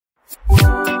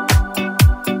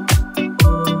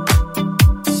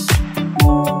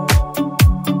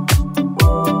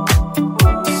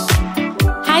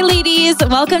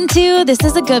welcome to This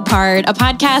is a Good Part, a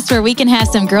podcast where we can have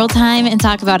some girl time and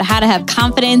talk about how to have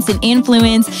confidence and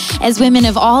influence as women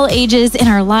of all ages in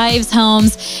our lives,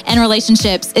 homes, and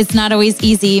relationships. It's not always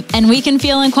easy, and we can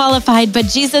feel unqualified, but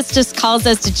Jesus just calls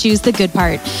us to choose the good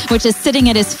part, which is sitting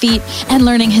at his feet and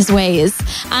learning his ways.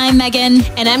 I'm Megan.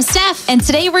 And I'm Steph. And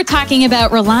today we're talking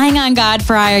about relying on God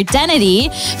for our identity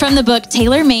from the book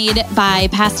Tailor Made by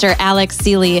Pastor Alex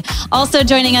Seeley. Also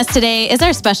joining us today is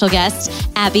our special guest,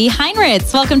 Abby Heinritz.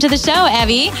 Welcome to the show,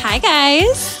 Abby. Hi,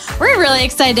 guys. We're really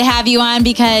excited to have you on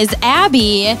because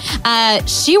Abby,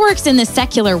 she works in the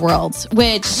secular world,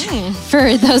 which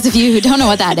for those of you who don't know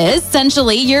what that is,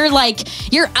 essentially you're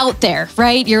out there,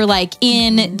 right? You're like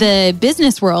in the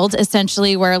business world,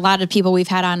 essentially, where a lot of people we've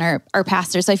had on are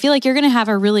pastors. So I feel like you're going to have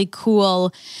a really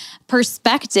cool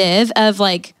perspective of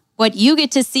like what you get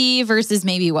to see versus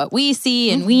maybe what we see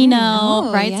and we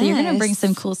know, right? Yes. So you're going to bring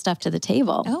some cool stuff to the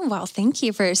table. Oh, well, thank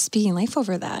you for speaking life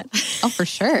over that. Oh, for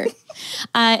sure.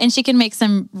 And she can make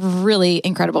some really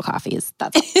incredible coffees.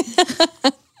 That's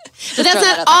all. But that's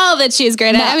not all that she's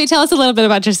great at. Abby, tell us a little bit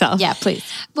about yourself. Yeah, please.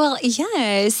 Well,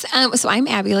 yes. So I'm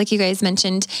Abby, like you guys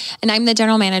mentioned, and I'm the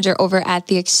general manager over at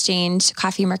the Exchange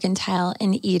Coffee Mercantile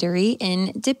and Eatery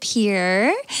in De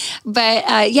Pere. But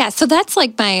so that's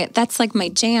like my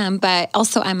jam. But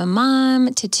also, I'm a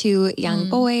mom to two young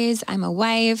boys. I'm a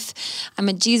wife. I'm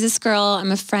a Jesus girl.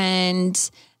 I'm a friend.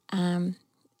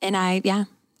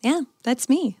 Yeah, that's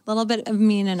me. A little bit of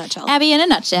me in a nutshell. Abby in a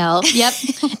nutshell. Yep.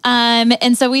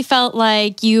 And so we felt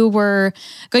like you were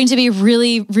going to be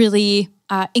really, really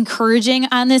encouraging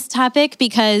on this topic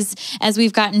because as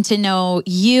we've gotten to know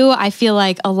you, I feel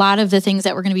like a lot of the things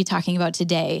that we're going to be talking about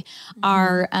today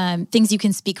are things you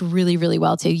can speak really, really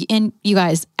well to. And you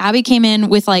guys, Abby came in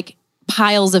with like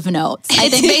piles of notes. I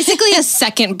think basically a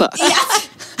second book. Yeah.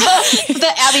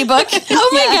 The Abby book. Oh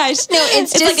my gosh. No,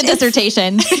 it's just like a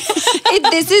dissertation.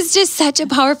 This is just such a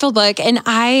powerful book. And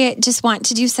I just want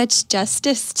to do such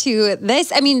justice to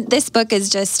this. I mean, this book is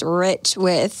just rich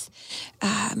with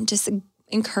just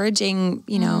encouraging,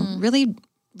 really,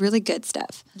 really good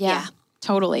stuff. Yeah.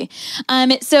 Totally.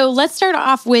 So let's start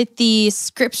off with the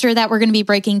scripture that we're going to be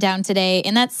breaking down today,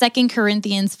 and that's 2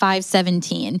 Corinthians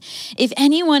 5:17. If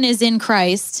anyone is in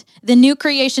Christ, the new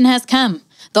creation has come.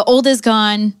 The old is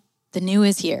gone, the new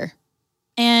is here.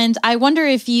 And I wonder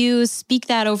if you speak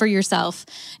that over yourself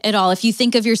at all, if you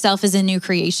think of yourself as a new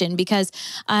creation, because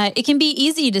it can be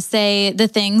easy to say the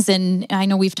things, and I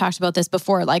know we've talked about this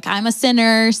before, like I'm a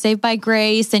sinner, saved by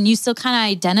grace, and you still kind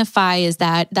of identify as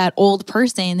that old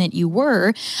person that you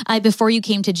were before you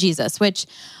came to Jesus, which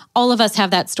all of us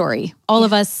have that story. All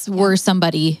of us were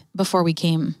somebody before we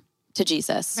came to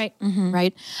Jesus. Right.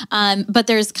 Right. But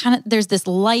there's this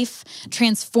life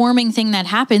transforming thing that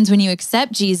happens when you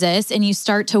accept Jesus and you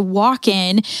start to walk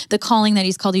in the calling that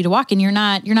he's called you to walk in. You're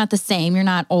not the same. You're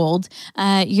not old.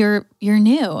 You're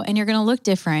new and you're going to look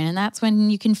different. And that's when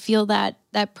you can feel that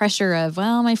pressure of,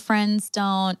 well, my friends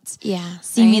don't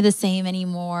see me the same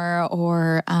anymore.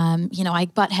 Or, I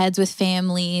butt heads with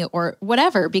family or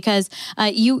whatever, because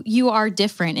you are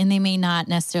different and they may not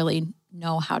necessarily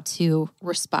know how to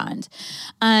respond.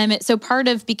 So part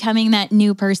of becoming that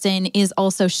new person is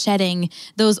also shedding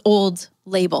those old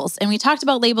labels. And we talked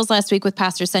about labels last week with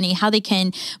Pastor Sunny, how they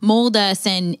can mold us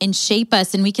and shape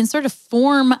us, and we can sort of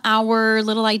form our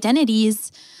little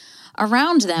identities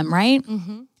around them, right?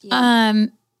 Mm-hmm. Yeah.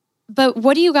 But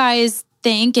what do you guys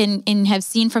think and have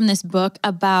seen from this book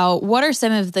about what are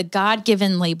some of the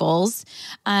God-given labels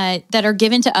that are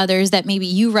given to others that maybe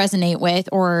you resonate with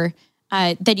or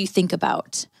that you think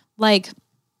about? Like,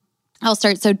 I'll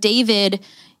start. So David,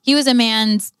 he was a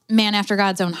man after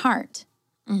God's own heart.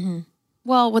 Mm-hmm.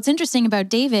 Well, what's interesting about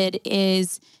David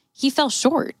is he fell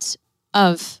short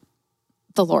of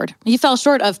the Lord. He fell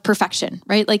short of perfection,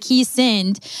 right? Like he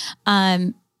sinned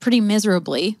pretty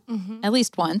miserably, at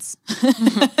least once.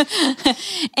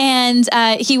 And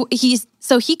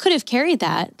he could have carried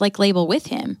that like label with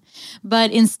him,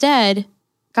 but instead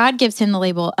God gives him the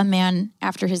label, a man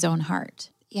after his own heart.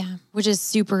 Yeah. Which is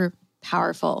super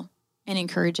powerful and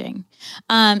encouraging.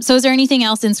 So is there anything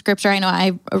else in scripture? I know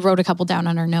I wrote a couple down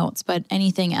on our notes, but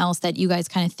anything else that you guys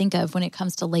kind of think of when it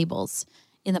comes to labels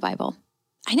in the Bible?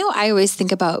 I know I always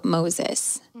think about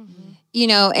Moses,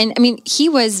 and I mean, he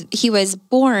was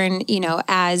born,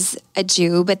 as a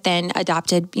Jew, but then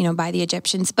adopted, by the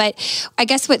Egyptians. But I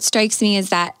guess what strikes me is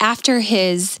that after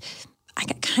I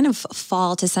kind of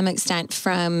fall to some extent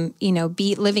from,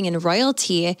 living in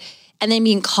royalty and then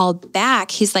being called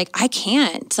back, he's like, I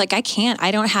can't.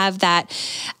 I don't have that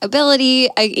ability.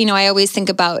 I always think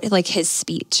about like his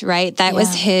speech, right? That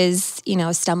was his,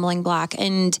 stumbling block,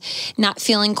 and not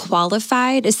feeling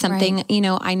qualified is something,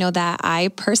 I know that I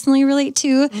personally relate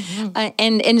to,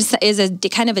 and is a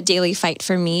kind of a daily fight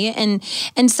for me.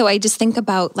 And so I just think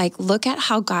about like, look at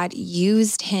how God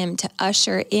used him to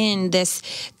usher in this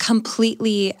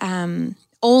completely,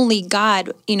 only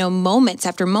God, moments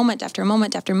after moment after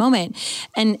moment after moment.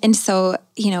 And so,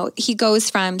 he goes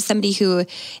from somebody who,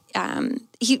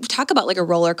 he talk about like a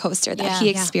roller coaster that he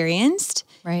experienced.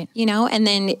 Right. And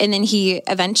then he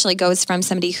eventually goes from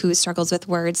somebody who struggles with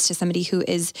words to somebody who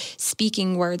is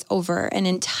speaking words over an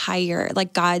entire,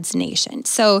 like, God's nation.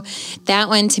 So that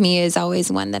one to me is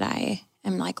always one that I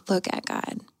am like, look at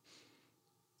God.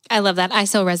 I love that. I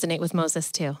so resonate with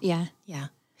Moses too. Yeah. Yeah.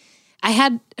 I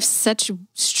had such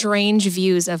strange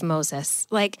views of Moses.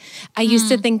 Like, I used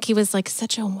to think he was like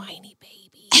such a whiny baby.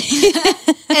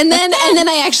 and then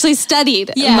I actually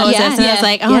studied Moses, and I was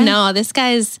like, oh no, this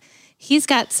he's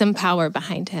got some power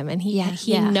behind him, and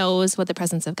he knows what the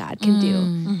presence of God can do.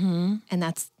 Mm-hmm. And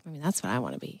that's what I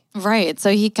want to be. Right.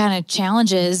 So he kind of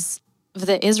challenges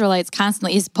the Israelites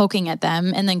constantly. He's poking at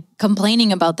them and then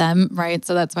complaining about them, right?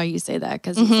 So that's why you say that,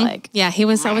 because he's like... Yeah, he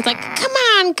was always like, come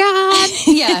on, God.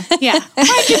 Yeah.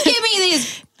 Why'd you give me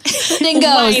these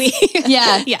dingoes?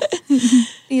 Yeah.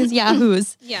 These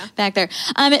yahoos back there.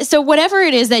 So whatever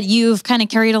it is that you've kind of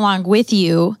carried along with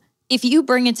you, if you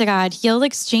bring it to God, he'll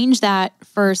exchange that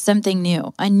for something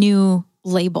new, a new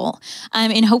label.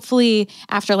 And hopefully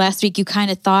after last week, you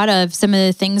kind of thought of some of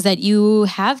the things that you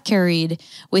have carried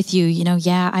with you.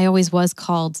 I always was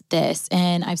called this,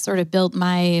 and I've sort of built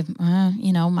my,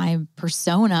 my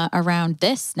persona around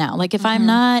this now. Like if I'm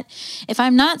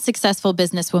not successful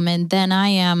businesswoman, then I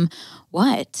am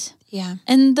what? Yeah.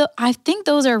 And I think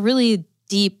those are really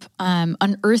deep,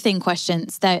 unearthing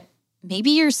questions that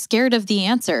maybe you're scared of the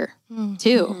answer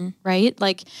too, right?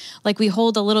 Like we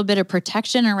hold a little bit of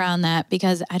protection around that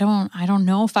because I don't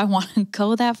know if I want to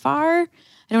go that far. I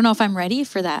don't know if I'm ready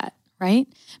for that, right?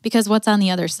 Because what's on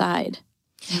the other side?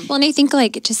 Well, and I think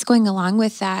like just going along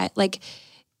with that, like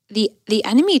the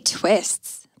enemy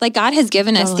twists. Like God has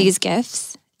given us these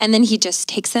gifts, and then he just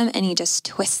takes them and he just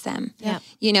twists them. Yeah.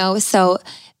 So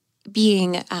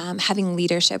being having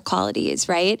leadership qualities,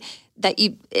 right?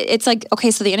 It's like, okay,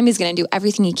 so the enemy's going to do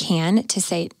everything he can to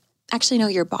say, actually, no,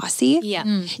 you're bossy. Yeah.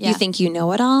 You think you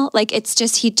know it all. Like it's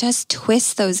just, he just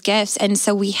twists those gifts. And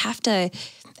so we have to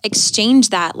exchange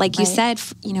that, like you said,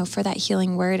 for that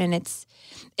healing word. And it's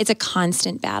a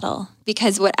constant battle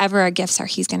because whatever our gifts are,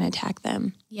 he's going to attack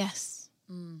them. Yes.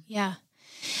 Yeah.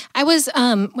 I was,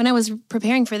 when I was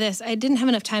preparing for this, I didn't have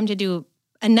enough time to do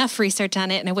enough research on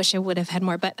it, and I wish I would have had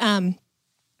more, but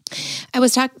I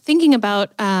was thinking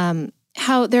about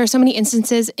how there are so many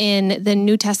instances in the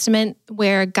New Testament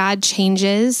where God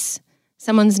changes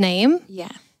someone's name.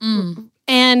 Yeah.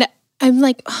 And I'm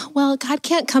like, well, God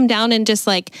can't come down and just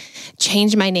like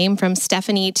change my name from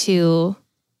Stephanie to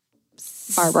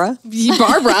Barbara.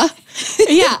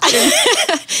 Yeah.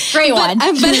 Great one.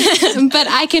 But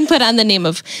I can put on the name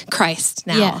of Christ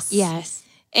now. Yes.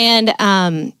 And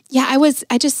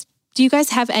do you guys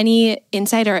have any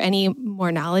insight or any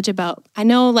more knowledge about, I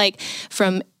know like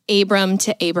from Abram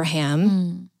to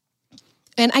Abraham,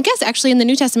 and I guess actually in the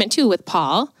New Testament too with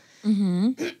Paul.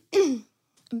 But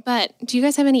do you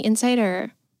guys have any insight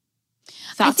or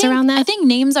thoughts around that? I think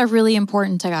names are really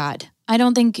important to God. I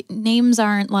don't think names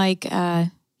aren't like, wow,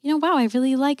 I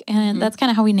really like, and that's kind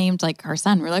of how we named like our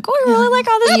son. We're like, oh, I really like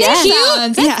all this. That's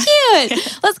cute. That's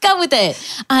cute. Let's go with it.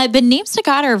 But names to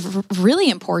God are really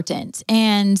important.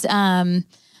 And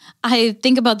I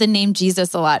think about the name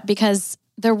Jesus a lot because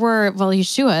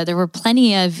Yeshua, there were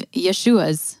plenty of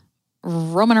Yeshuas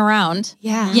roaming around.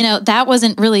 Yeah. That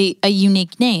wasn't really a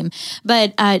unique name,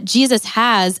 but Jesus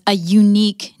has a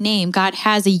unique name. God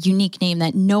has a unique name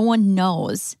that no one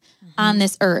knows on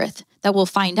this earth that we'll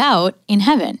find out in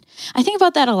heaven. I think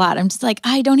about that a lot. I'm just like,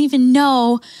 I don't even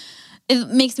know. It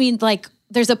makes me like,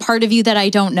 there's a part of you that I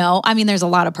don't know. I mean, there's a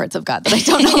lot of parts of God that I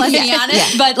don't know, let's be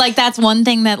honest. But like, that's one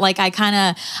thing that like,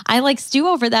 I like stew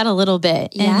over that a little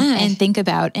bit and think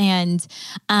about. And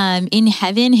in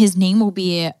heaven, his name will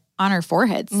be on our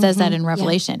foreheads, says that in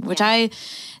Revelation, which I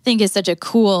think is such a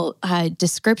cool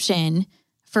description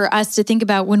for us to think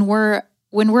about when we're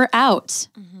out,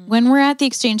 when we're at the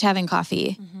exchange having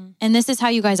coffee. And this is how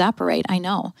you guys operate, I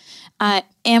know.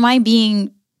 Am I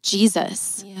being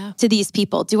Jesus to these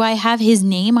people? Do I have his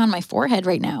name on my forehead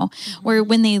right now? Where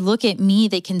when they look at me,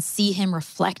 they can see him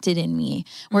reflected in me,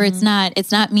 where it's not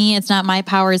me, it's not my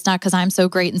power. It's not because I'm so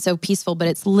great and so peaceful, but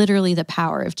it's literally the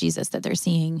power of Jesus that they're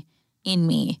seeing in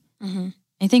me.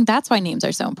 I think that's why names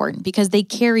are so important, because they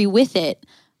carry with it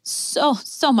so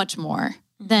much more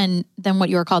than what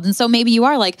you are called. And so maybe you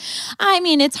are like, I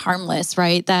mean, it's harmless,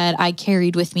 right? That I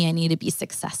carried with me, I need to be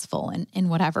successful and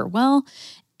whatever. Well,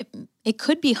 it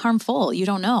could be harmful. You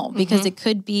don't know, because it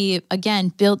could be,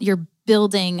 again, you're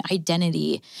building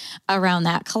identity around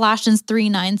that. Colossians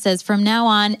 3:9 says, from now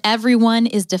on, everyone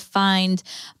is defined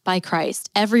by Christ.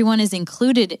 Everyone is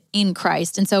included in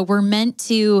Christ. And so we're meant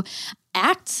to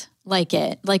act like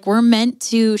it. Like we're meant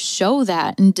to show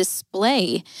that and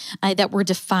display that we're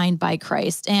defined by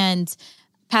Christ. And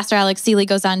Pastor Alex Seeley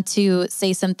goes on to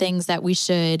say some things that we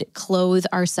should clothe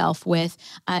ourselves with,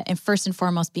 and first and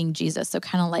foremost being Jesus. So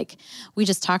kind of like we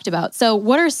just talked about. So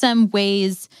what are some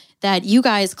ways that you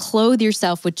guys clothe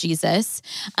yourself with Jesus,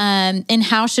 and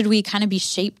how should we kind of be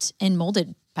shaped and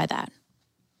molded by that?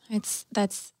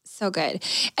 That's so good.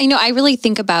 I really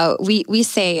think about, we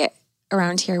say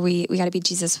around here, we got to be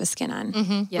Jesus with skin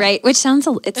on, right? Which sounds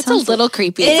a little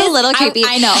creepy. It's a little creepy.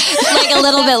 I know, like a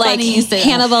little bit like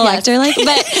Hannibal Lecter, like.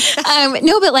 But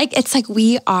no, but like it's like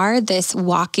we are this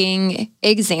walking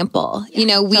example.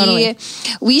 Totally.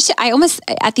 We should. I almost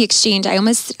at the exchange.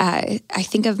 I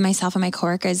think of myself and my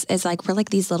coworkers as like we're like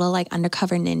these little like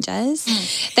undercover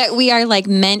ninjas that we are like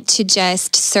meant to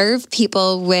just serve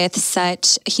people with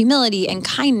such humility and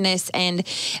kindness and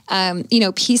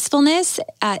peacefulness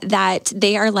that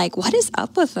they are like, what is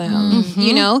up with them?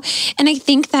 And I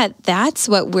think that that's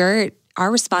what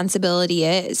our responsibility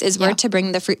is we're to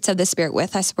bring the fruits of the Spirit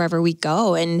with us wherever we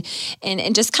go and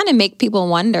just kind of make people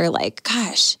wonder like,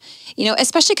 gosh,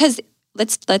 especially because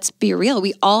let's be real.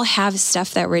 We all have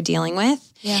stuff that we're dealing with.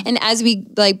 Yeah. And as we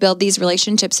like build these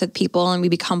relationships with people and we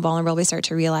become vulnerable, we start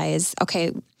to realize,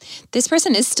 okay, this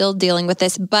person is still dealing with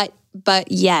this, but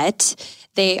yet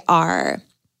they are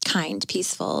kind,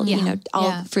 peaceful,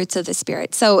 all fruits of the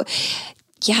Spirit. So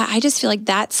I just feel like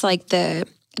that's like the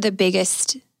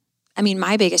biggest,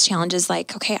 my biggest challenge is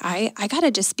like, okay, I got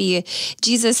to just be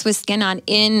Jesus with skin on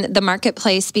in the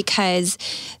marketplace, because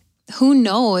who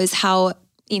knows how,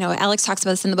 Alex talks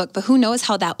about this in the book, but who knows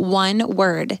how that one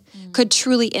word could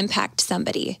truly impact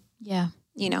somebody,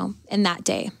 in that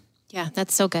day. Yeah,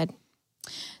 that's so good.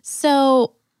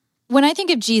 So when I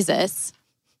think of Jesus,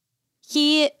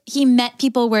 He met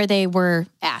people where they were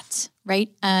at, right?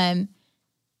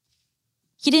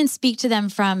 He didn't speak to them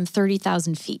from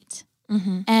 30,000 feet.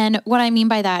 And what I mean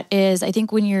by that is I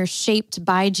think when you're shaped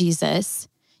by Jesus,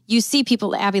 you see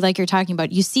people, Abby, like you're talking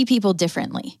about, you see people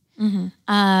differently. You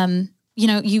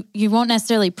won't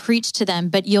necessarily preach to them,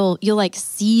 but you'll like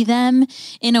see them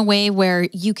in a way where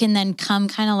you can then come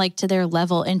kind of like to their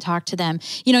level and talk to them.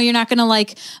 You're not going to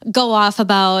like go off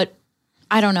about,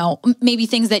 I don't know, maybe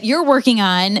things that you're working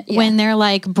on when they're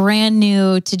like brand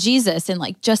new to Jesus and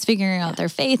like just figuring out their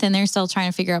faith, and they're still trying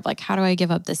to figure out like, how do I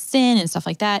give up this sin and stuff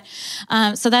like that.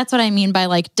 So that's what I mean by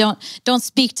like, don't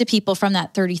speak to people from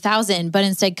that 30,000, but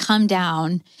instead come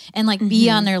down and like be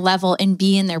on their level and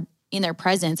be in their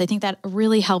presence. I think that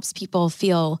really helps people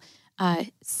feel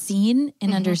seen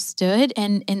and understood.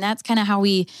 And that's kind of how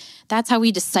we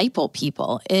disciple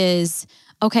people is,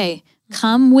 okay,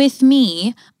 come with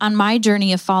me on my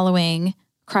journey of following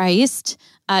Christ.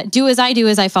 Do as I do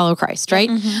as I follow Christ, right?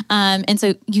 And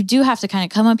so you do have to kind of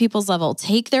come on people's level,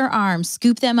 take their arms,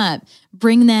 scoop them up,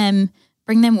 bring them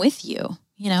with you,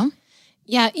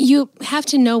 Yeah, you have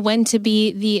to know when to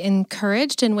be the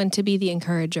encouraged and when to be the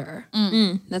encourager.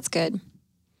 That's good.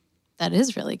 That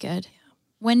is really good.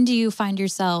 When do you find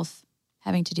yourself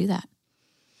having to do that?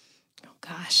 Oh,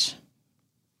 gosh.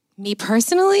 Me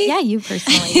personally? Yeah, you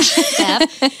personally.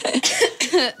 Steph.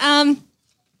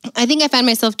 I think I find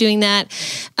myself doing that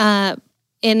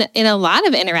in a lot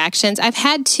of interactions. I've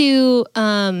had to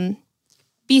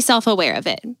be self-aware of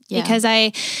it because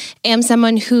I am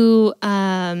someone who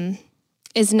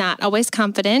is not always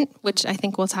confident, which I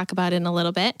think we'll talk about in a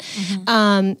little bit.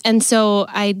 And so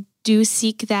I do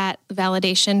seek that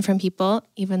validation from people,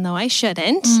 even though I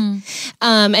shouldn't.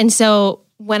 And so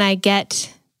when I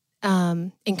get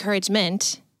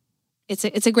encouragement,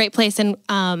 it's a great place, and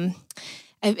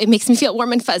it makes me feel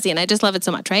warm and fuzzy, and I just love it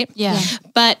so much, right? Yeah.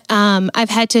 But I've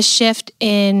had to shift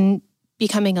in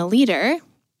becoming a leader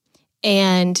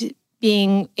and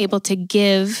being able to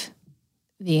give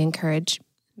the encouragement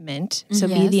So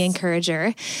be the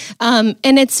encourager. And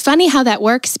it's funny how that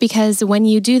works, because when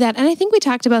you do that, and I think we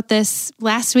talked about this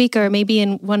last week or maybe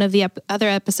in one of the other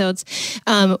episodes,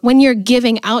 when you're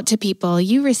giving out to people,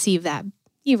 you receive that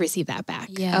back.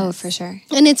 Yes. Oh, for sure.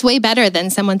 And it's way better than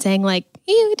someone saying like,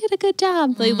 you did a good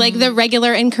job. Like the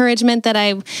regular encouragement that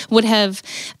I would have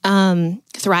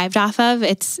thrived off of.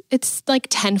 It's like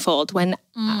tenfold when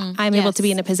I'm able to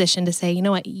be in a position to say, you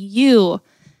know what, you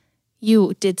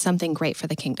did something great for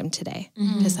the kingdom today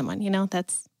to someone, I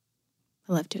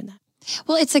love doing that.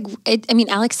 Well, it's like,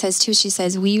 Alex says too, she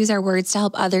says, we use our words to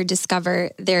help others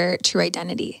discover their true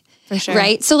identity. For sure.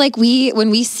 Right? So like when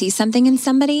we see something in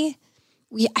somebody,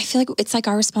 I feel like it's like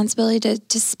our responsibility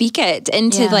to speak it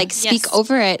and to speak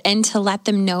over it and to let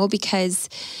them know, because,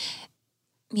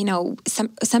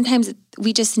 sometimes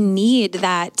we just need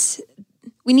that.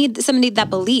 We need that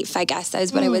belief, I guess,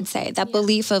 is what I would say. That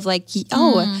belief of like, you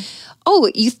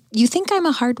think I'm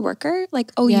a hard worker?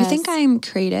 Like, you think I'm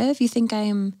creative? You think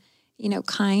I'm,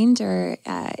 kind or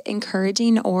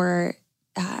encouraging or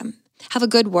have a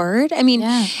good word? I mean,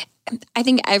 I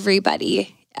think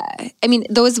everybody,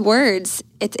 those words,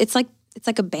 it's like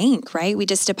a bank, right? We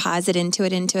just deposit into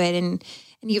it, and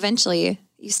you eventually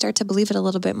you start to believe it a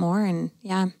little bit more. And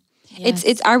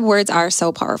it's our words are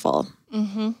so powerful.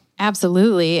 Mm-hmm.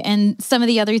 Absolutely. And some of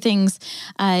the other things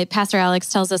Pastor Alex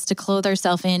tells us to clothe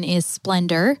ourselves in is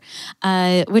splendor,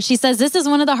 which she says this is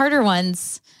one of the harder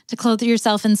ones, to clothe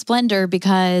yourself in splendor,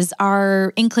 because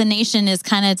our inclination is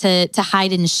kind of to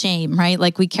hide in shame, right?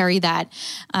 Like we carry that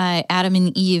Adam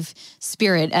and Eve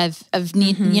spirit of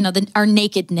need, our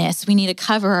nakedness. We need to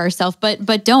cover ourselves,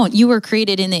 but don't. You were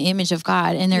created in the image of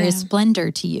God, and there is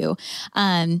splendor to you.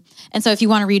 And so, if you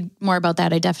want to read more about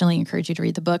that, I definitely encourage you to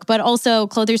read the book. But also,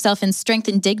 clothe yourself in strength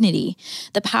and dignity,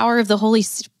 the power of the Holy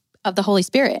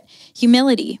Spirit,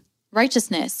 humility,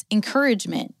 righteousness,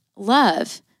 encouragement,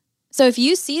 love. So if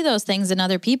you see those things in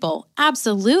other people,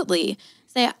 absolutely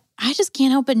say, I just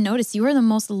can't help but notice you are the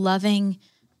most loving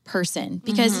person,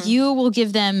 because you will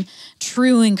give them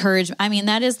true encouragement. I mean,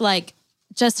 that is like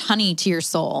just honey to your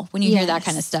soul when you hear that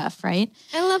kind of stuff, right?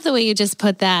 I love the way you just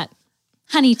put that.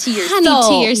 Honey to your soul. Honey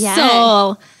to your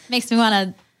soul. Makes me want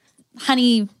a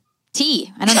honey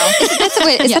tea. I don't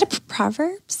know. Is that a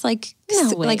Proverbs? Like,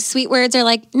 like sweet words are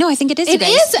like, no, I think it is. It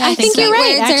is. I think you're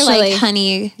right. Words actually. are like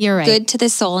honey. You're right. Good to the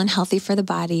soul and healthy for the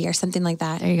body, or something like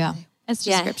that. There you go. It's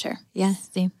just scripture. Yeah.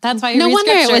 See, that's why you no read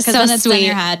wonder scripture, it was so then it's sweet. in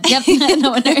your head. Yep.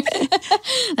 No wonder.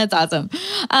 That's awesome.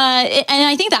 And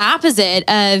I think the opposite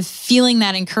of feeling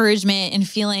that encouragement and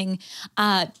feeling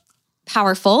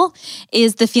powerful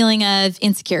is the feeling of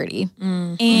insecurity.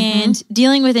 And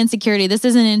dealing with insecurity. This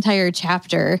is an entire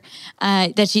chapter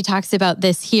that she talks about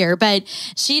this here, but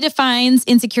she defines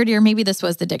insecurity, or maybe this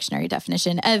was the dictionary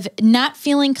definition, of not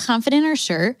feeling confident or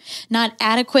sure, not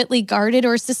adequately guarded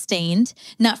or sustained,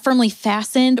 not firmly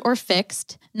fastened or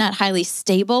fixed, not highly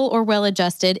stable or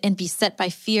well-adjusted, and beset by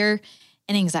fear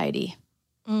and anxiety.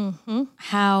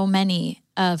 How many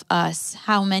of us,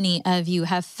 how many of you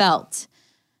have felt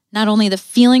not only the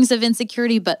feelings of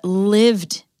insecurity, but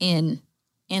lived in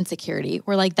insecurity,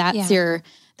 where like that's your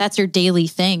daily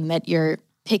thing that you're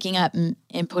picking up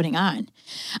and putting on.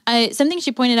 Something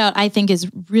she pointed out I think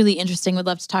is really interesting, would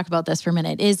love to talk about this for a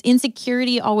minute, is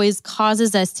insecurity always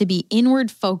causes us to be inward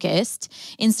focused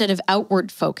instead of outward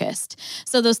focused.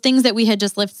 So those things that we had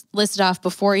just listed off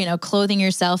before, clothing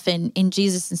yourself in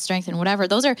Jesus and strength and whatever,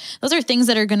 those are things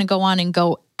that are going to go on and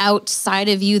go outside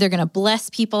of you. They're going to bless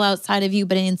people outside of you,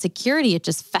 but in insecurity, it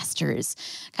just festers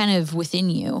kind of within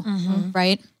you,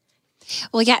 right?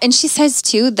 Well, yeah. And she says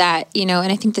too that, and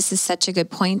I think this is such a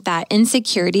good point, that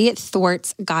insecurity, it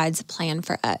thwarts God's plan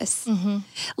for us.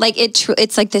 Like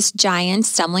it's like this giant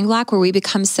stumbling block where we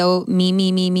become so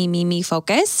me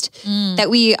focused that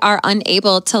we are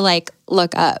unable to like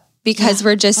look up, because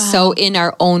we're just so in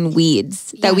our own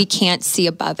weeds that we can't see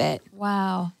above it.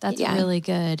 Wow. That's really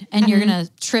good. And you're going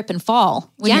to trip and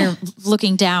fall when you're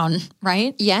looking down,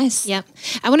 right? Yes. Yep.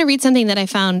 I want to read something that I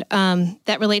found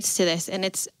that relates to this, and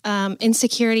it's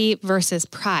insecurity versus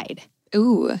pride.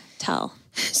 Ooh, tell.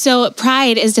 So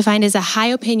pride is defined as a high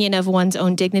opinion of one's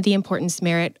own dignity, importance,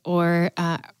 merit, or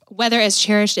whether as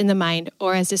cherished in the mind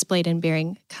or as displayed in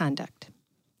bearing conduct.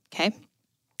 Okay.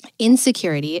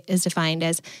 Insecurity is defined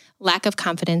as lack of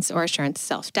confidence or assurance,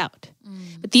 self-doubt.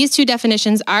 But these two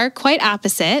definitions are quite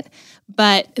opposite,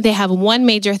 but they have one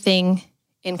major thing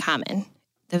in common.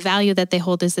 The value that they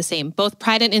hold is the same. Both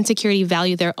pride and insecurity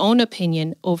value their own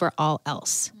opinion over all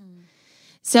else.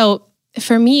 So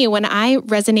for me, when I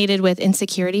resonated with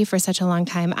insecurity for such a long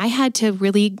time, I had to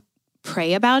really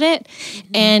pray about it.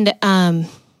 And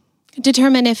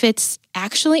determine if it's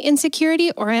actually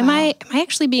insecurity or am I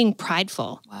actually being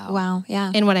prideful Wow.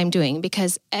 Yeah. in what I'm doing?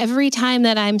 Because every time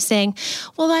that I'm saying,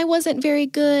 well, I wasn't very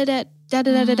good at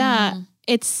da-da-da-da-da,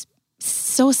 it's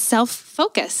so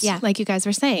self-focused, like you guys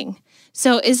were saying.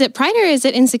 So is it pride or is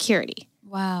it insecurity?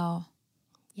 Wow.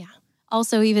 Yeah.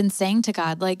 Also even saying to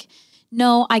God, like,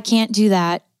 no, I can't do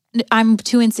that. I'm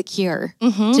too insecure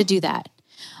to do that.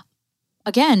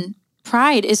 Again,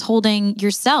 pride is holding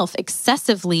yourself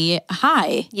excessively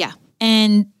high. Yeah.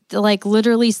 And like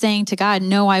literally saying to God,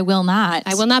 no, I will not.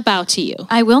 I will not bow to you.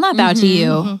 I will not bow to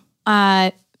you.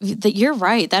 That you're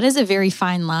right. That is a very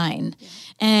fine line. Yeah.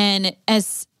 And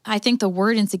as I think the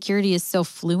word insecurity is so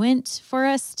fluent for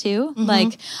us too.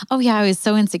 Like, oh yeah, I was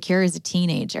so insecure as a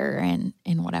teenager and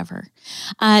whatever.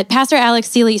 Pastor Alex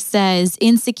Seeley says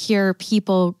insecure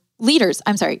leaders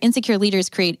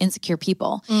create insecure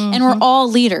people. And we're all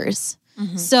leaders.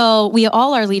 So we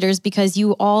all are leaders because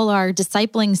you all are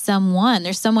discipling someone.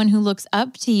 There's someone who looks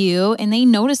up to you and they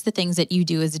notice the things that you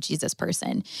do as a Jesus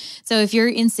person. So if you're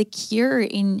insecure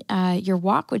in your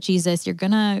walk with Jesus, you're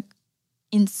going to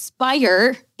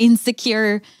inspire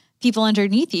insecure people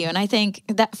underneath you. And I think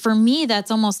that for me, that's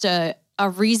almost a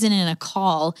reason and a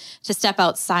call to step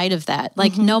outside of that.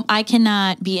 Like, no, I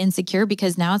cannot be insecure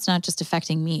because now it's not just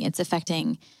affecting me, it's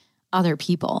affecting other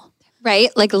people.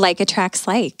 Right? Like attracts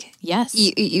like. Yes.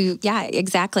 Yeah,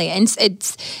 exactly. And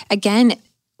it's again,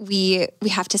 we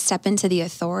have to step into the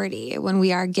authority when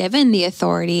we are given the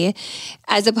authority,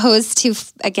 as opposed to,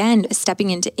 again,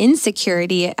 stepping into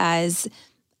insecurity as,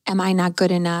 am I not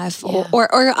good enough? Yeah.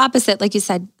 Or opposite, like you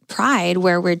said, pride,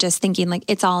 where we're just thinking like,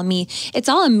 it's all me. It's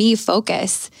all a me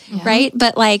focus, right?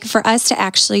 But like for us to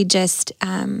actually just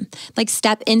like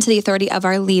step into the authority of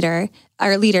our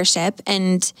leadership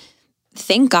and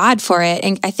thank God for it.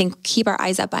 And I think keep our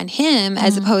eyes up on him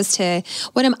as opposed to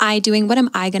what am I doing? What am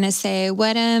I going to say?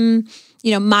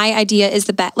 My idea is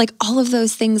the best, like all of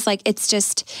those things. Like, it's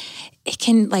just, it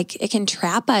can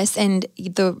trap us, and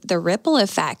the ripple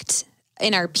effect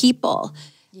in our people.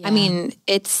 Yeah. I mean,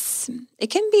 it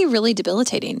can be really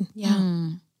debilitating.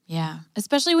 Yeah. Yeah.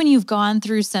 Especially when you've gone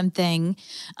through something,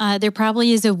 there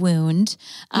probably is a wound.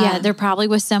 There probably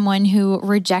was someone who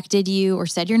rejected you or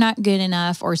said you're not good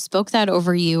enough or spoke that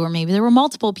over you, or maybe there were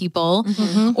multiple people,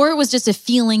 or it was just a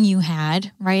feeling you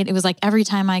had, right? It was like, every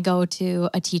time I go to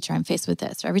a teacher, I'm faced with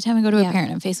this, or every time I go to a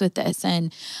parent, I'm faced with this.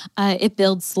 And it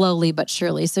builds slowly but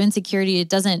surely. So insecurity, it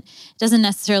doesn't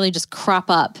necessarily just crop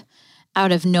up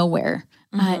out of nowhere.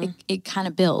 It kind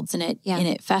of builds and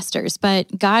it festers.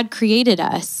 But God created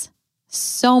us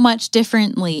so much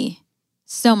differently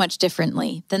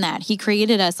than that. He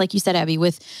created us, like you said, Abby,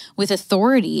 with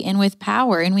authority and with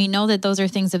power. And we know that those are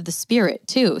things of the Spirit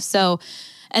too. So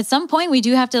at some point we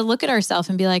do have to look at ourselves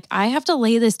and be like, I have to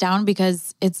lay this down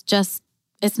because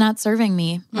it's not serving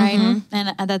me, right?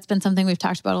 And that's been something we've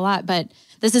talked about a lot, but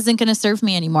this isn't going to serve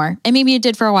me anymore. And maybe it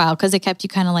did for a while because it kept you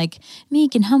kind of like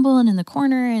meek and humble and in the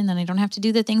corner, and then I don't have to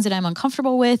do the things that I'm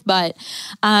uncomfortable with. But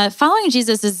following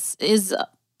Jesus is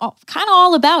kind of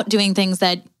all about doing things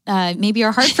that maybe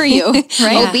are hard for you,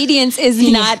 right? Obedience is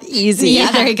not easy.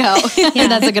 Yeah, there you go.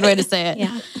 That's a good way to say it.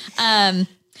 Yeah.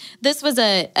 This was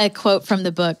a quote from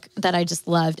the book that I just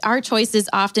loved. Our choices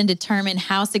often determine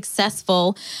how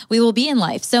successful we will be in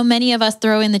life. So many of us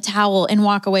throw in the towel and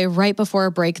walk away right before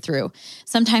a breakthrough.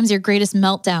 Sometimes your greatest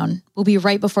meltdown will be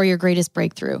right before your greatest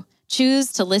breakthrough.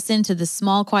 Choose to listen to the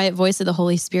small, quiet voice of the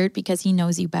Holy Spirit because he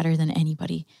knows you better than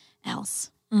anybody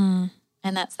else. And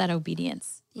that's that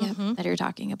obedience that you're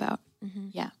talking about.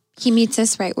 Yeah. He meets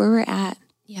us right where we're at.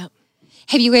 Yep.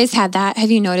 Have you guys had that?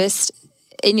 Have you noticed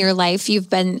in your life you've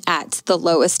been at the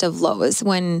lowest of lows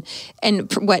and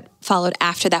what followed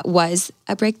after that was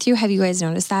a breakthrough? Have you guys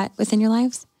noticed that within your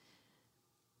lives?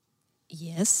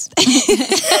 Yes.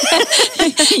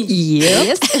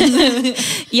 Yes.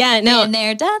 Yeah, no. Been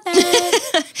there, done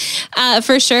that.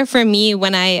 For sure, for me,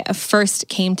 when I first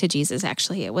came to Jesus,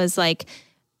 actually, it was like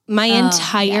my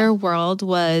entire world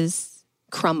was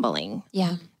crumbling.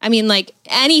 Yeah. I mean, like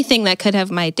anything that could have,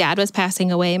 my dad was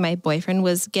passing away. My boyfriend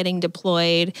was getting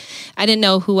deployed. I didn't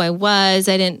know who I was.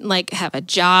 I didn't have a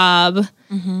job,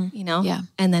 you know? Yeah.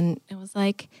 And then it was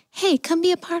like, hey, come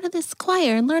be a part of this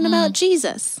choir and learn about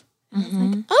Jesus. I was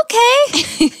like,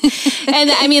 okay.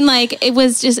 And I mean,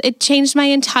 it changed my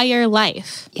entire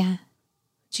life. Yeah.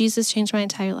 Jesus changed my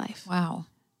entire life. Wow.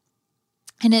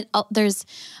 And there's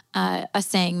a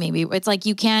saying, maybe it's like,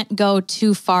 you can't go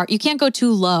too far. You can't go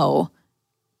too low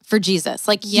for Jesus.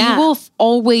 Like he will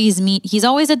always he's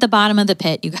always at the bottom of the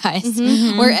pit, you guys.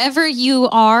 Wherever you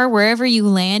are, wherever you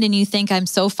land and you think I'm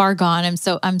so far gone,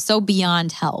 I'm so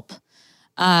beyond help.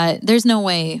 There's no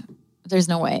way There's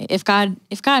no way. If God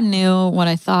knew what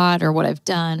I thought or what I've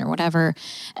done or whatever,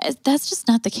 that's just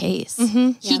not the case.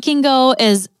 He can go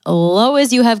as low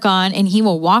as you have gone, and he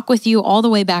will walk with you all the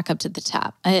way back up to the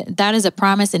top. That is a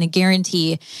promise and a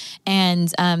guarantee.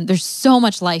 And there's so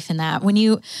much life in that when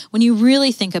you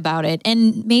really think about it.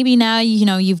 And maybe now,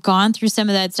 you've gone through some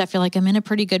of that stuff. You're like, I'm in a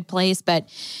pretty good place, but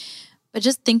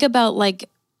just think about like,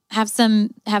 have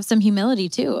some humility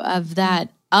too of that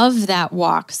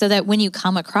walk, so that when you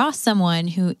come across someone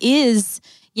who is,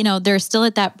 they're still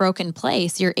at that broken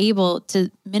place, you're able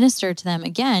to minister to them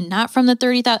again, not from the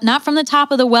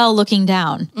top of the well looking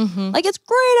down. Like, it's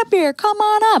great up here, come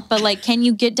on up. But like, can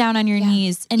you get down on your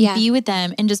knees and be with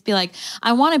them and just be like,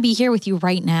 I want to be here with you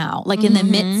right now, like in the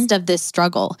midst of this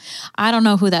struggle. I don't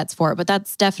know who that's for, but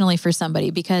that's definitely for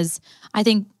somebody, because I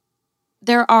think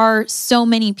there are so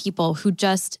many people who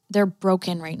they're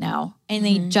broken right now, and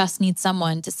they just need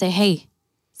someone to say, hey,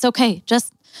 it's okay.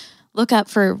 Just look up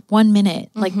for 1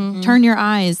 minute, like turn your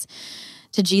eyes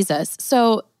to Jesus.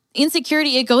 So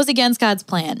insecurity, it goes against God's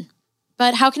plan,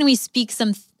 but how can we speak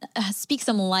some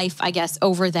life, I guess,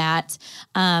 over that?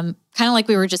 Kind of like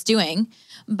we were just doing,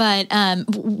 but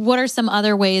what are some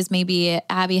other ways? Maybe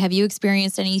Abby, have you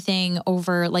experienced anything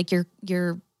over like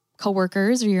your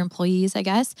coworkers or your employees, I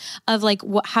guess, of like,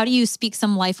 how do you speak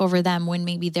some life over them when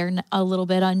maybe they're a little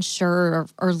bit unsure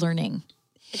or learning?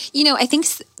 I think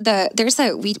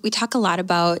we talk a lot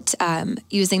about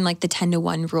using like the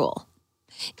 10-to-1 rule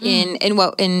in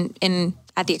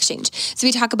at the exchange. So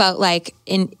we talk about like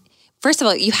first of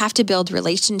all, you have to build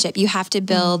relationship. You have to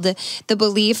build the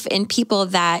belief in people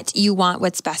that you want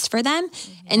what's best for them.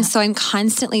 And so I'm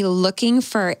constantly looking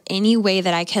for any way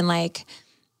that I can like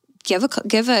give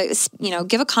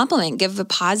a compliment, give a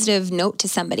positive note to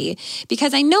somebody,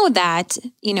 because I know that,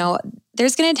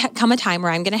 there's going to come a time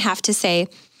where I'm going to have to say,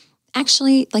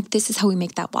 actually, like, this is how we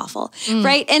make that waffle.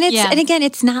 Right. And and again,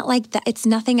 it's not like that. It's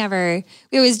nothing ever,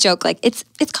 we always joke, like it's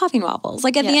coffee and waffles.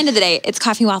 Like at the end of the day, it's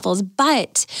coffee and waffles.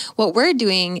 But what we're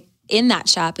doing in that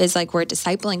shop is like, we're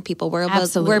discipling people.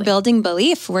 We're building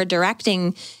belief. We're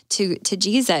directing to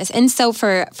Jesus. And so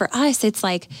for us, it's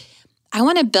like, I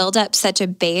want to build up such a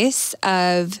base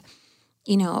of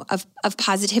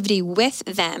positivity with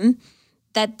them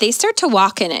that they start to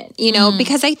walk in it,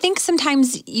 because I think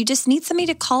sometimes you just need somebody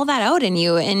to call that out in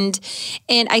you. And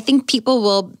I think people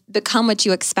will become what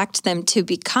you expect them to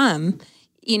become,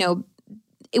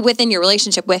 within your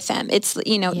relationship with them. It's, do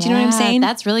you know what I'm saying?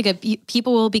 That's really good.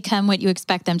 People will become what you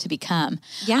expect them to become.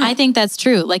 Yeah. I think that's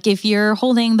true. Like if you're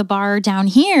holding the bar down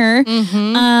here,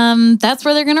 that's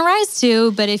where they're going to rise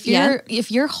to. But if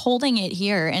you're holding it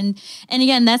here, and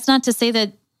again, that's not to say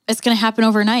that it's going to happen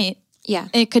overnight. Yeah.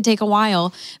 It could take a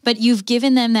while, but you've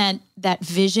given them that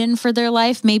vision for their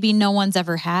life maybe no one's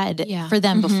ever had for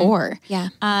them before. Yeah.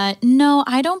 No,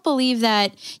 I don't believe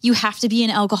that you have to be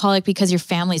an alcoholic because your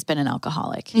family's been an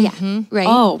alcoholic. Yeah. Right.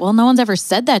 Oh, well, no one's ever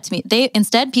said that to me.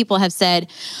 Instead, people have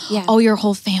said, oh, your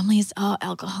whole family's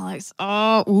alcoholics.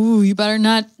 Oh, ooh, you better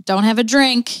don't have a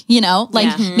drink,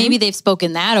 maybe they've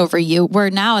spoken that over you,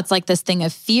 where now it's like this thing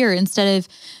of fear instead of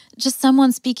just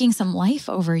someone speaking some life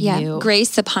over you.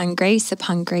 Grace upon grace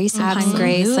upon grace upon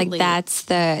grace. Like that's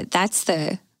the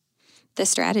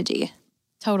strategy.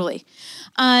 Totally.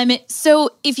 So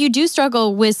if you do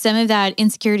struggle with some of that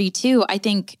insecurity too, I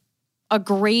think a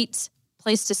great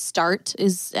place to start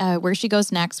is where she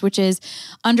goes next, which is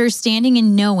understanding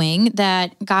and knowing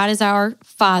that God is our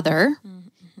Father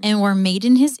and we're made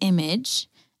in his image.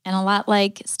 And a lot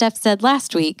like Steph said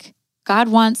last week, God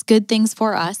wants good things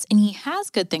for us, and he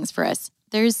has good things for us.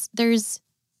 There's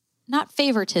not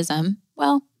favoritism,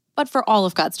 but for all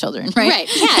of God's children, right? Right.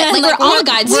 Yeah. Like we're all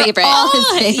God's favorite. All his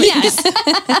favorites.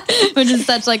 Yes. Which is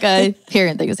such like a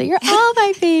parent thing to say, you're all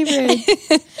my favorites.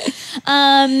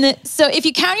 So if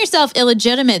you count yourself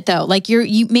illegitimate though, like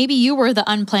maybe you were the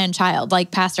unplanned child, like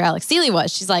Pastor Alex Seeley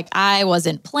was. She's like, I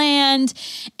wasn't planned.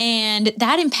 And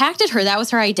that impacted her. That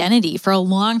was her identity for a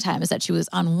long time, is that she was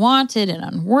unwanted and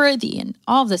unworthy and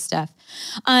all of this stuff.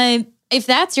 If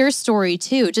that's your story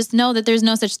too, just know that there's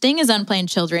no such thing as unplanned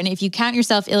children. If you count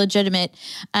yourself illegitimate,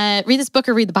 read this book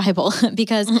or read the Bible,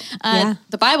 because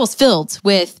the Bible's filled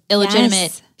with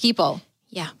illegitimate people.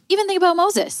 Yeah. Even think about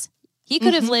Moses. He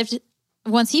could have lived,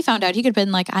 once he found out, he could have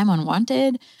been like, I'm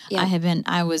unwanted. Yeah.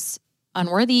 I was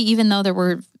unworthy, even though there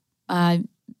were,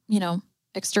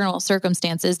 external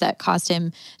circumstances that caused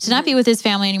him to not be with his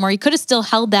family anymore. He could have still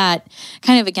held that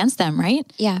kind of against them, right?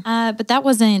 Yeah. But that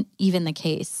wasn't even the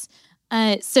case.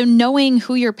 So knowing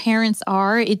who your parents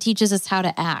are, it teaches us how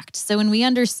to act. So when we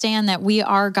understand that we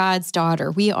are God's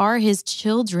daughter, we are his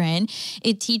children,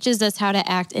 it teaches us how to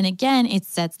act. And again, it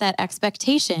sets that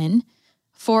expectation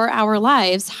for our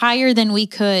lives higher than we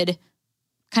could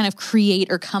kind of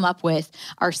create or come up with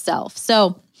ourselves.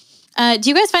 So do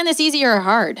you guys find this easy or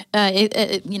hard?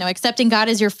 Accepting God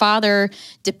as your father,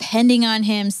 depending on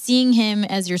him, seeing him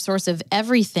as your source of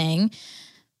everything,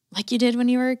 like you did when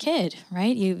you were a kid,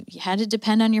 right? You had to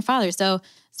depend on your father. So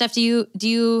Steph, do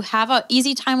you have an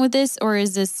easy time with this, or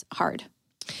is this hard?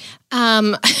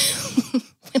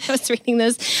 When I was reading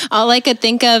this, all I could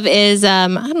think of is, I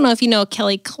don't know if you know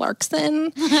Kelly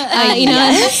Clarkson,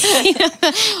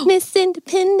 Miss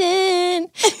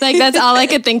Independent. Like that's all I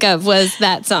could think of was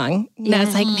that song. And I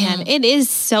was like, man, it is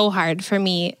so hard for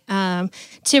me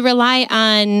to rely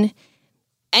on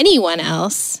anyone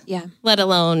else, let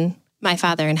alone my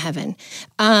Father in heaven.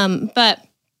 But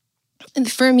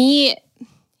for me,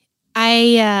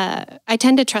 I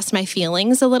tend to trust my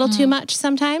feelings a little too much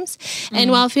sometimes.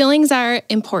 And while feelings are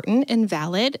important and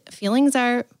valid, feelings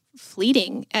are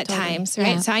fleeting at times,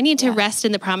 right? So I need to rest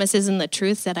in the promises and the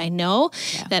truths that I know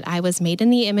that I was made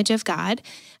in the image of God,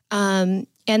 and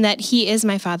that he is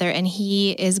my father, and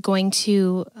he is going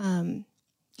to,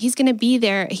 he's going to be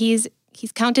there. He's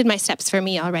counted my steps for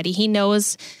me already. He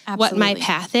knows what my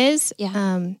path is.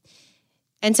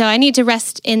 And so I need to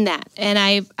rest in that. And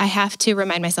I have to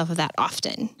remind myself of that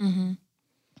often. Mm-hmm.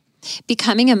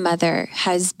 Becoming a mother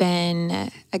has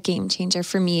been a game changer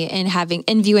for me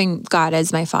in viewing God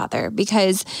as my father,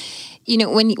 because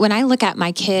when I look at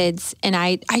my kids, and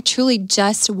I truly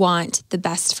just want the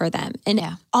best for them, and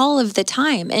all of the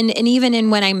time, and even in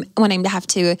when I have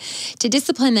to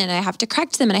discipline them, and I have to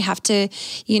correct them, and I have to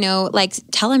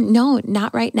tell them no,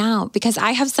 not right now, because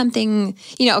I have something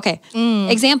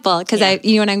example, because I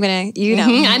what I'm gonna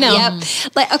I know.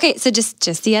 Yep. Like, okay, so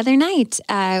just the other night,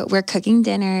 we're cooking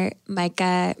dinner.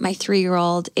 Micah, my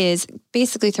 3-year-old, is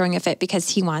basically throwing a fit because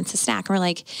he wants a snack, and we're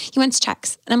like, he wants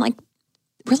Chex, and I'm like,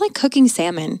 we're like cooking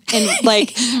salmon and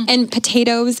and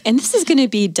potatoes, and this is going to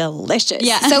be delicious.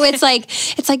 Yeah. So it's like,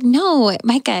 no,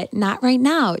 Micah, not right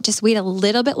now. Just wait a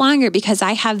little bit longer, because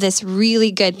I have this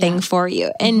really good thing for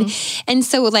you. And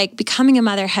so like becoming a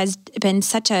mother has been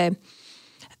such a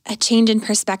change in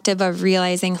perspective of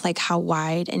realizing like how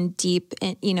wide and deep,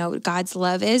 God's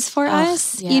love is for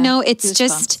us. It's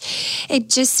it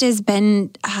just has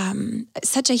been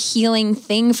such a healing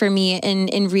thing for me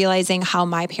in realizing how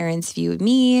my parents viewed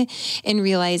me, in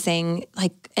realizing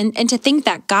and to think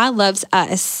that God loves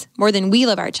us more than we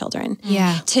love our children.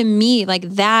 Yeah. To me,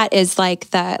 that is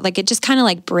it just kind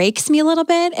of breaks me a little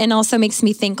bit, and also makes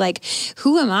me think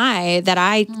who am I that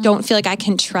I don't feel like I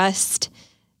can trust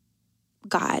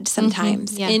God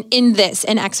sometimes in this,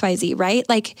 in XYZ, right?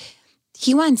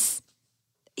 He wants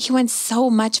so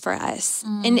much for us.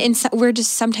 And so, we're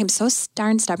just sometimes so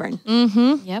darn stubborn.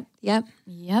 Mm-hmm.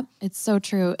 Yep. It's so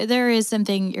true. There is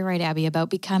something, you're right, Abby, about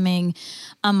becoming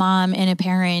a mom and a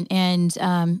parent.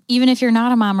 And even if you're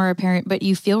not a mom or a parent, but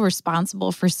you feel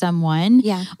responsible for someone,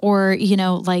 or,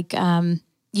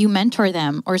 you mentor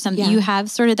them or something, you have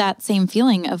sort of that same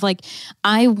feeling of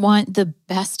I want the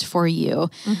best for you.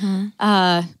 Mm-hmm.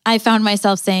 I found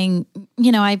myself saying,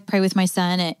 I pray with my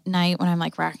son at night when I'm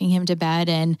rocking him to bed.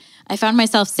 And I found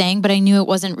myself saying, but I knew it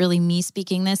wasn't really me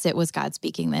speaking this. It was God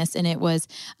speaking this. And it was,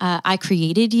 I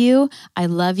created you. I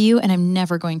love you. And I'm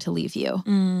never going to leave you.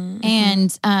 Mm-hmm.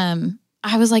 And,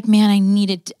 I was like, man,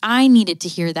 I needed to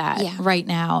hear that right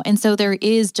now. And so there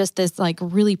is just this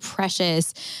really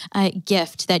precious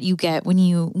gift that you get when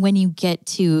you get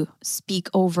to speak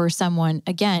over someone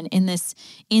again in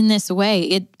this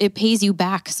way. It pays you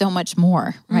back so much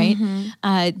more, right?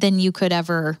 Than you could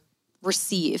ever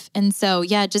receive. And so,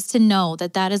 just to know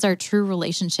that is our true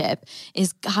relationship,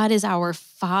 is God is our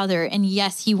Father. And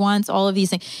yes, he wants all of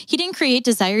these things. He didn't create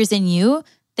desires in you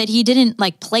that he didn't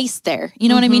place there. You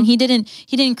know what I mean? He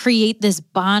didn't create this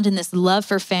bond and this love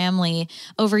for family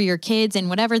over your kids and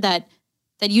whatever that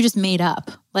you just made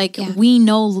up. We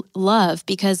know love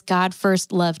because God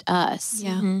first loved us.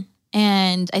 Yeah. Mm-hmm.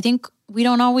 And I think we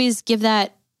don't always give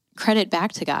that credit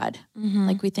back to God.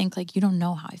 Mm-hmm. We think you don't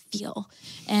know how I feel.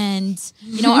 And,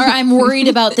 or I'm worried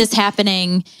about this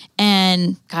happening,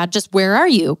 and God, just, where are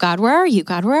you? God, where are you?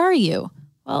 God, where are you?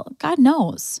 Well, God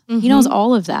knows. He knows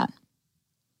all of that.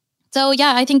 So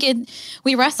I think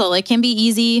we wrestle. It can be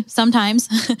easy sometimes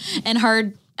and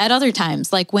hard at other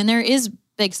times. When there is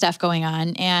big stuff going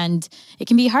on, and it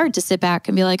can be hard to sit back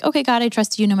and be like, okay, God, I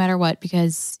trust you no matter what,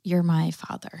 because you're my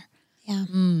Father. Yeah.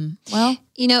 Well,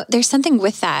 there's something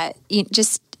with that.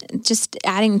 Just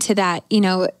adding to that,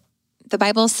 the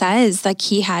Bible says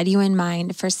he had you in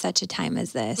mind for such a time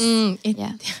as this.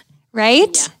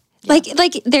 Right? Yeah.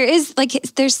 There is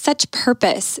there's such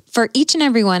purpose for each and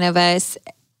every one of us.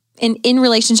 in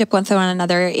relationship with one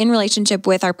another, in relationship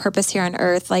with our purpose here on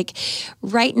earth. Like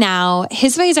right now,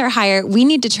 his ways are higher. We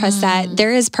need to trust that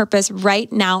there is purpose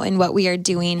right now in what we are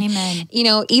doing. Amen. You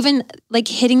know, even like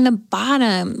hitting the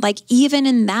bottom, like even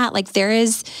in that, like there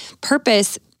is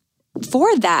purpose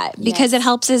for that, because it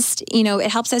helps us, you know,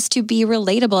 it helps us to be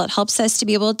relatable. It helps us to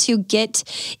be able to get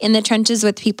in the trenches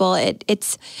with people.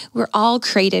 We're all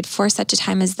created for such a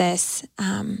time as this.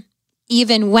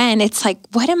 Even when it's like,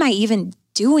 what am I even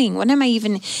doing? What am I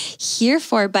even here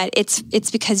for? But it's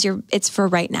because it's for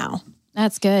right now.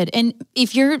 That's good. And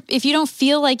if you don't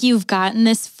feel like you've gotten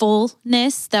this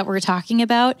fullness that we're talking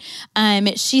about,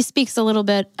 she speaks a little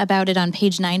bit about it on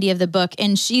page 90 of the book.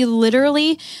 And she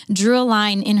literally drew a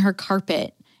line in her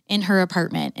carpet in her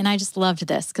apartment. And I just loved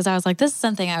this because I was like, this is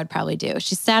something I would probably do.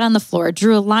 She sat on the floor,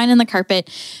 drew a line in the carpet,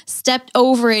 stepped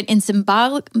over it, and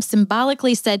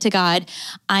symbolically said to God,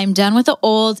 I'm done with the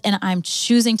old and I'm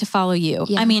choosing to follow you.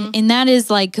 Yeah. I mean, and that is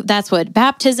like, that's what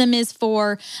baptism is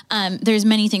for. There's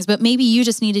many things, but maybe you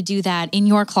just need to do that in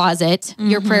your closet,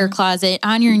 your prayer closet,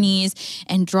 on your knees,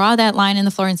 and draw that line in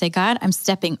the floor and say, God, I'm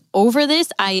stepping over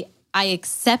this. I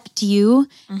accept you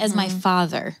as my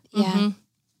Father. Yeah.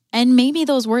 And maybe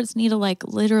those words need to like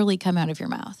literally come out of your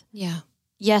mouth. Yeah.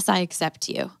 Yes, I accept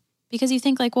you. Because you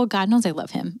think like, well, God knows I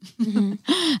love him.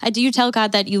 Do you tell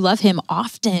God that you love him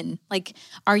often? Like,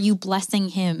 are you blessing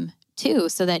him too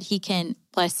so that he can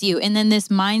bless you? And then this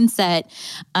mindset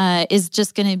is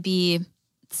just going to be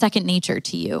second nature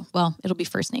to you. Well, it'll be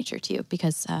first nature to you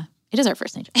because it is our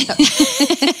first nature.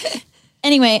 So.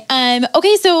 Anyway,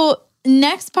 okay, so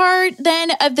next part then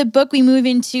of the book, we move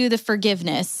into the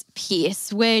forgiveness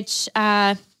piece, which,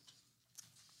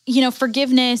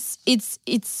 forgiveness, it's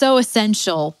so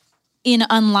essential in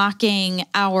unlocking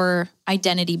our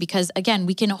identity because, again,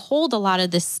 we can hold a lot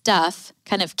of this stuff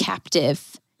kind of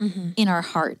captive in our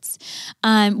hearts.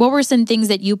 What were some things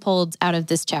that you pulled out of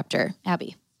this chapter,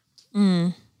 Abby?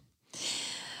 Ooh,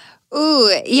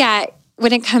 yeah.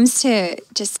 When it comes to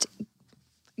just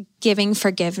giving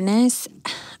forgiveness,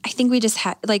 I think we just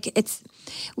have, like,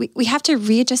 we have to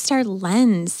readjust our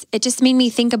lens. It just made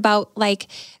me think about, like,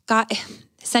 God,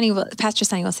 Pastor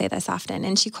Sunny will say this often,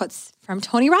 and she quotes from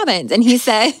Tony Robbins, and he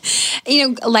said,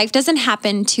 life doesn't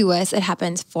happen to us, it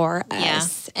happens for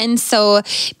us. And so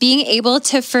being able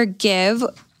to forgive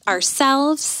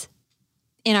ourselves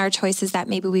in our choices that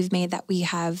maybe we've made that we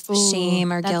have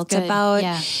shame or guilt about,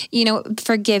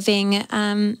 forgiving,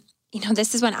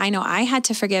 this is when I know I had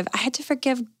to forgive. I had to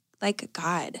forgive like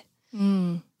God,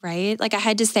 right? Like I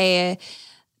had to say,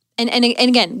 and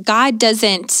again, God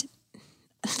doesn't,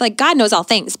 like God knows all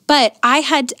things, but I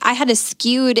had a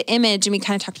skewed image, and we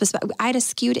kind of talked about this, but I had a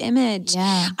skewed image.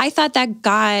 Yeah. I thought that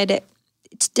God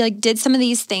did some of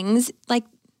these things like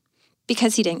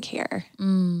because he didn't care,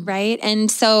 right? And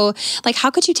so, like,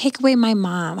 how could you take away my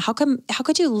mom? How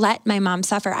could you let my mom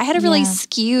suffer? I had a really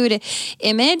skewed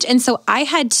image, and so I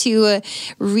had to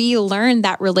relearn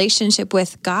that relationship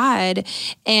with God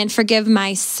and forgive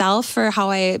myself for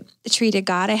how I treated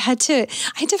God. I had to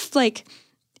like,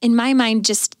 in my mind,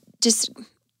 just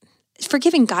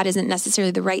forgiving God isn't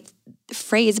necessarily the right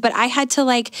phrase, but I had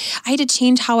to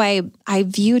change how I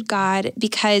viewed God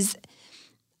because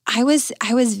I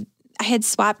had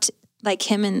swapped like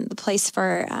him in the place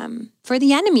for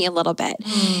the enemy a little bit.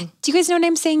 Do you guys know what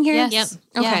I'm saying here? Yes.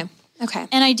 Yep. Okay.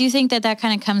 And I do think that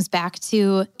kind of comes back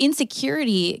to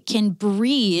insecurity can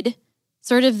breed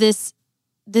sort of this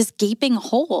gaping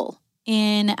hole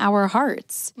in our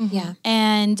hearts. Yeah.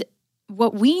 And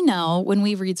what we know when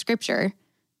we read scripture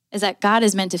is that God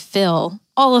is meant to fill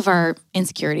all of our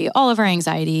insecurity, all of our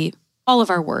anxiety, all of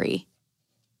our worry.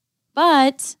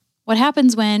 But what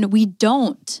happens when we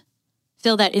don't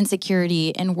fill that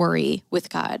insecurity and worry with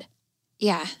God?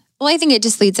 Yeah. Well, I think it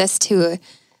just leads us to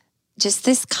just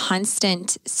this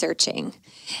constant searching.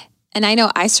 And I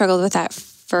know I struggled with that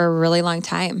for a really long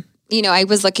time. I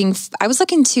was looking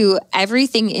to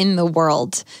everything in the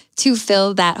world to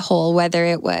fill that hole, whether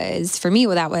it was, for me,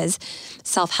 that was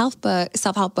self-help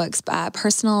books,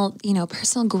 personal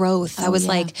growth. I was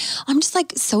like, I'm just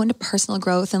like so into personal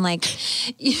growth and like,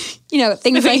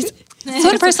 things like so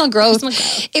into personal growth.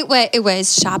 It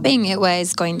was shopping. It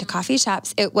was going to coffee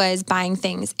shops. It was buying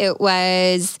things. It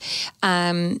was,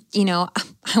 I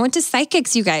went to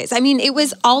psychics, you guys. I mean, it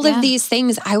was all of these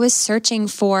things. I was searching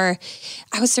for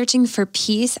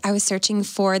peace. I was searching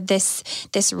for this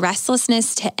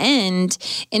restlessness to end.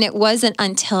 And it wasn't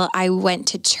until I went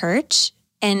to church.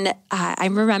 And I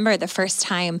remember the first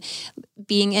time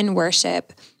being in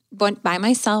worship, went by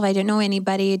myself. I didn't know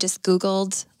anybody, just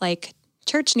Googled like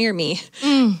church near me.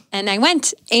 And I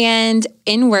went, and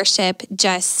in worship,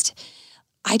 just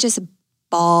I just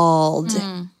bawled.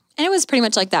 And it was pretty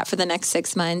much like that for the next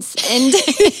 6 months. And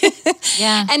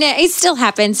and it still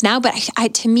happens now. But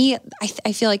to me,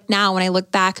 I feel like now when I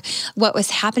look back, what was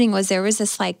happening was there was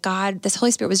this like God, this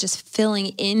Holy Spirit was just filling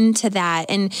into that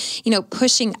and,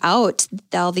 pushing out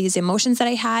all these emotions that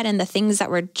I had and the things that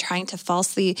were trying to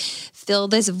falsely fill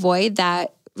this void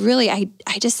that really I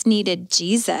just needed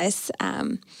Jesus.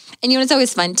 And what's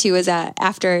always fun too is that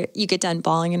after you get done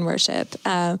bawling in worship,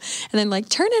 and then like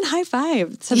turn and high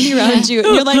five somebody around you,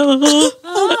 and you're like,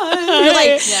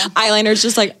 eyeliner's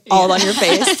just like all on your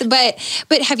face. But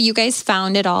have you guys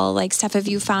found it all? Like, Steph, have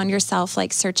you found yourself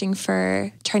like searching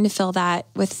for trying to fill that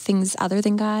with things other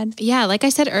than God? Yeah, like I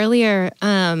said earlier,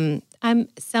 I'm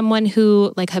someone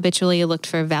who like habitually looked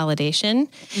for validation.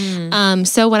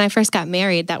 So when I first got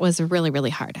married, that was really,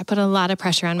 really hard. I put a lot of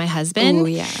pressure on my husband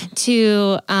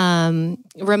to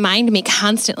remind me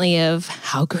constantly of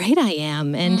how great I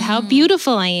am and how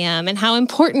beautiful I am and how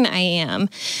important I am.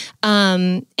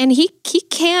 And he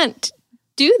can't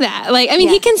do that. Like, I mean,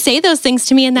 he can say those things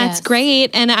to me and that's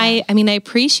great. And I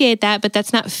appreciate that, but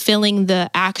that's not filling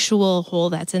the actual hole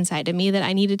that's inside of me that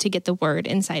I needed to get the word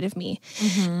inside of me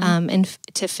and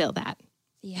to fill that.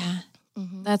 Yeah.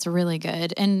 That's really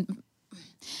good. And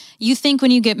you think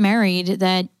when you get married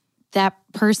that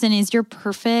person is your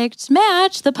perfect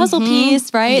match, the puzzle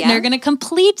piece, right? Yeah. And they're going to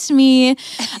complete me.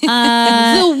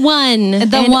 The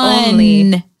one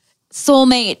only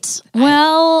soulmate.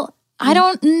 Well, I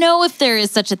don't know if there is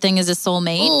such a thing as a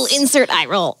soulmate. Ooh, insert eye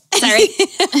roll. Sorry. Do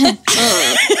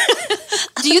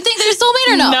you think there's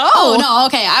soulmate or no? No. Oh, no.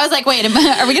 Okay. I was like, wait,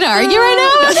 are we going to argue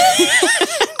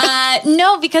right now?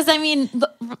 No, because I mean,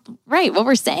 right, what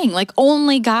we're saying, like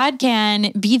only God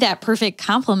can be that perfect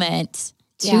complement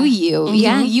to you.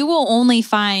 Yeah. You will only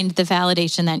find the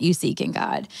validation that you seek in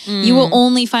God. You will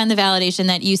only find the validation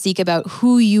that you seek about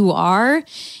who you are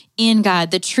in God,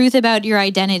 the truth about your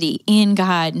identity in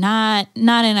God, not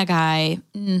in a guy.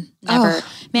 Never.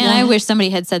 I wish somebody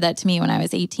had said that to me when I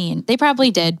was 18. They probably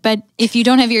did, but if you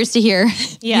don't have ears to hear,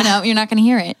 you're not going to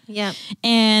hear it. Yeah.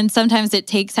 And sometimes it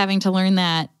takes having to learn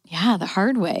that, the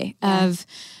hard way of,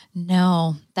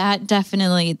 no,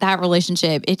 that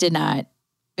relationship, it did not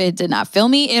fill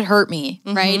me. It hurt me.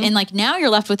 Right. And like now you're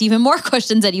left with even more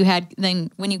questions that you had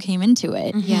than when you came into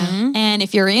it. Yeah. And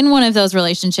if you're in one of those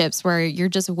relationships where you're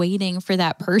just waiting for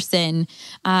that person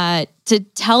to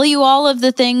tell you all of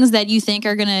the things that you think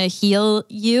are going to heal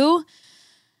you,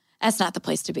 that's not the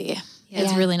place to be. Yeah.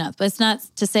 It's really not. But it's not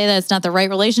to say that it's not the right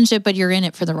relationship, but you're in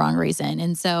it for the wrong reason.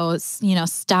 And so,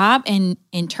 stop and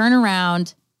turn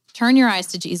around, turn your eyes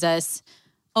to Jesus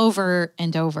over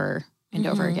and over and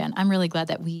over again. I'm really glad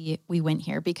that we went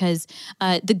here because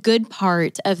the good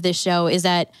part of this show is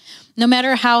that no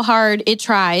matter how hard it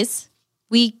tries,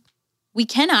 we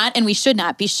cannot and we should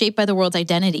not be shaped by the world's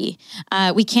identity.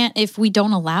 We can't if we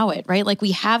don't allow it, right? Like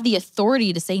we have the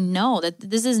authority to say no, that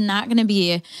this is not going to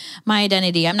be my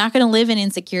identity. I'm not going to live in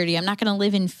insecurity. I'm not going to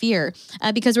live in fear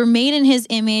because we're made in his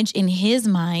image, in his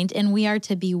mind, and we are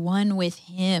to be one with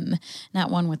him,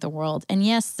 not one with the world. And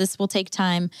yes, this will take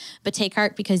time, but take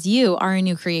heart because you are a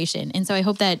new creation. And so I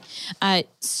hope that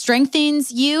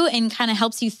strengthens you and kind of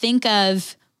helps you think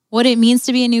of what it means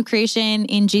to be a new creation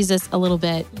in Jesus a little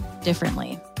bit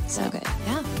differently. So good.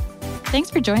 Yeah.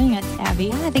 Thanks for joining us, Abby.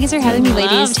 Yeah, thanks for having me,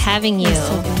 ladies. Loved having you.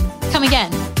 So Come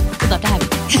again. We'd love to have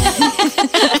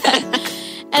you.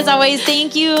 As always,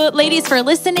 thank you, ladies, for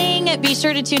listening. Be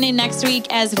sure to tune in next week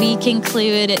as we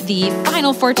conclude the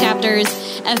final 4 chapters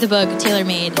of the book, Tailor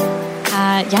Made.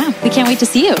 We can't wait to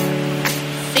see you.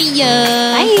 See ya.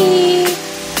 Bye.